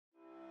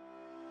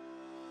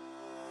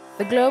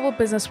The Global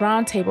Business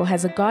Roundtable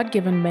has a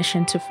God-given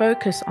mission to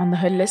focus on the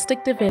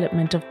holistic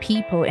development of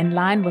people in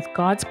line with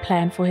God's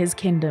plan for His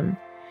kingdom.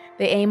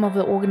 The aim of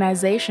the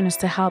organization is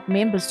to help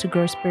members to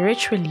grow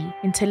spiritually,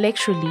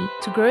 intellectually,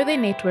 to grow their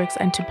networks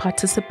and to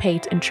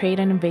participate in trade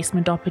and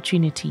investment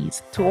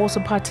opportunities, to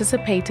also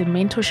participate in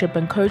mentorship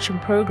and coaching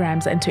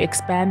programs and to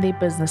expand their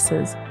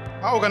businesses.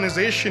 Our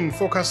organization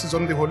focuses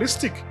on the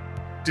holistic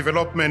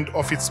development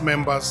of its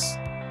members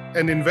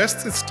and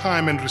invests its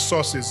time and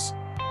resources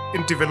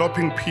in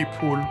developing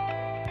people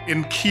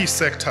in key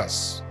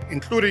sectors,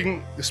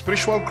 including the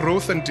spiritual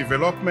growth and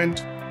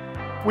development,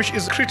 which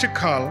is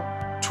critical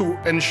to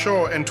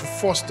ensure and to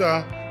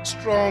foster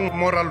strong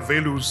moral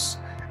values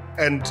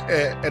and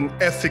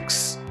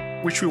ethics,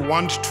 which we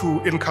want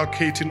to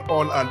inculcate in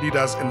all our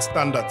leaders and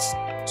standards,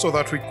 so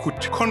that we could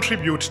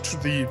contribute to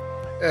the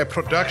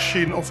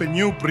production of a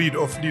new breed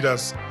of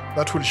leaders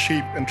that will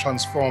shape and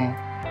transform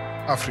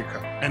Africa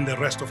and the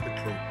rest of the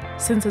globe.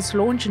 Since its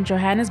launch in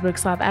Johannesburg,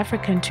 South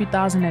Africa in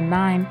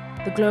 2009,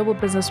 the Global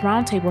Business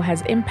Roundtable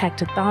has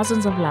impacted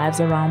thousands of lives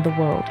around the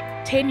world.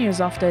 10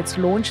 years after its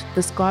launch,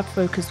 this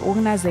God-focused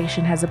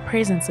organization has a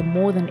presence in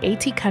more than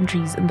 80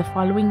 countries in the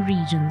following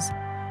regions: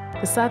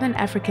 the Southern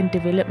African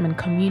Development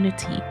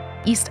Community,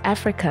 East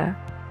Africa,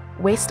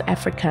 West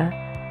Africa,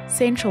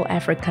 Central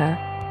Africa,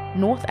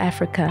 North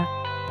Africa,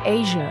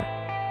 Asia,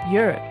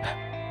 Europe,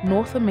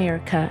 North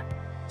America,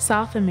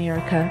 South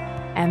America,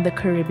 and the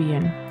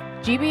Caribbean.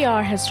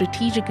 GBR has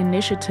strategic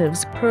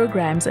initiatives,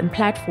 programs, and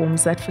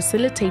platforms that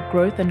facilitate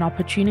growth and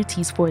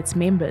opportunities for its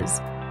members.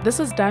 This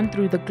is done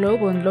through the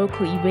global and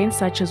local events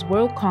such as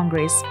World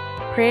Congress,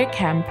 Prayer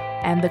Camp,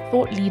 and the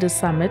Thought Leaders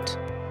Summit,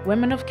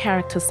 Women of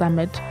Character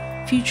Summit,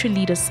 Future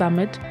Leaders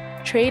Summit,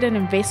 trade and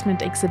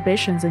investment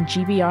exhibitions, and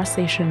GBR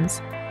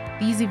sessions.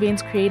 These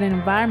events create an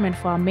environment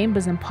for our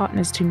members and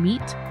partners to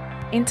meet,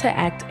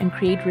 interact, and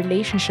create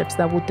relationships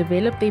that will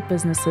develop their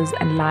businesses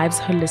and lives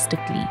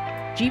holistically.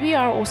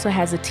 GBR also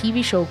has a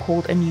TV show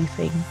called A New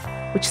Thing,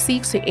 which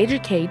seeks to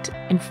educate,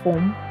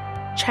 inform,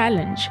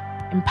 challenge,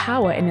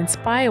 empower, and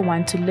inspire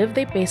one to live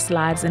their best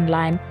lives in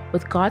line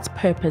with God's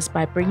purpose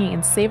by bringing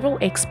in several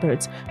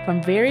experts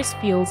from various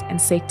fields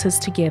and sectors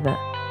together.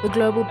 The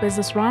Global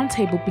Business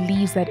Roundtable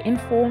believes that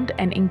informed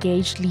and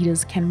engaged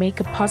leaders can make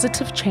a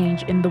positive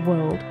change in the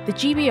world. The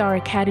GBR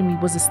Academy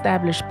was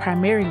established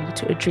primarily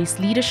to address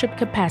leadership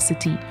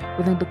capacity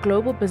within the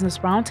Global Business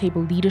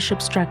Roundtable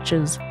leadership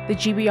structures. The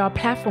GBR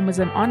platform is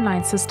an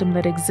online system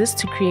that exists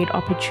to create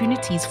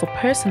opportunities for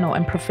personal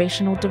and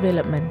professional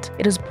development.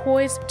 It is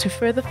poised to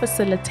further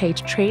facilitate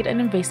trade and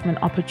investment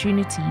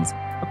opportunities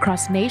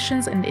across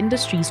nations and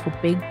industries for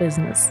big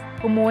business.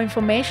 For more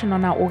information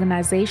on our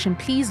organization,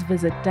 please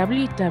visit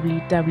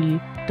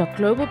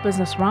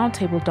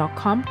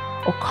www.globalbusinessroundtable.com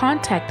or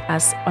contact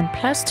us on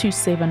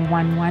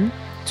 +2711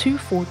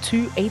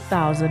 242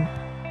 8000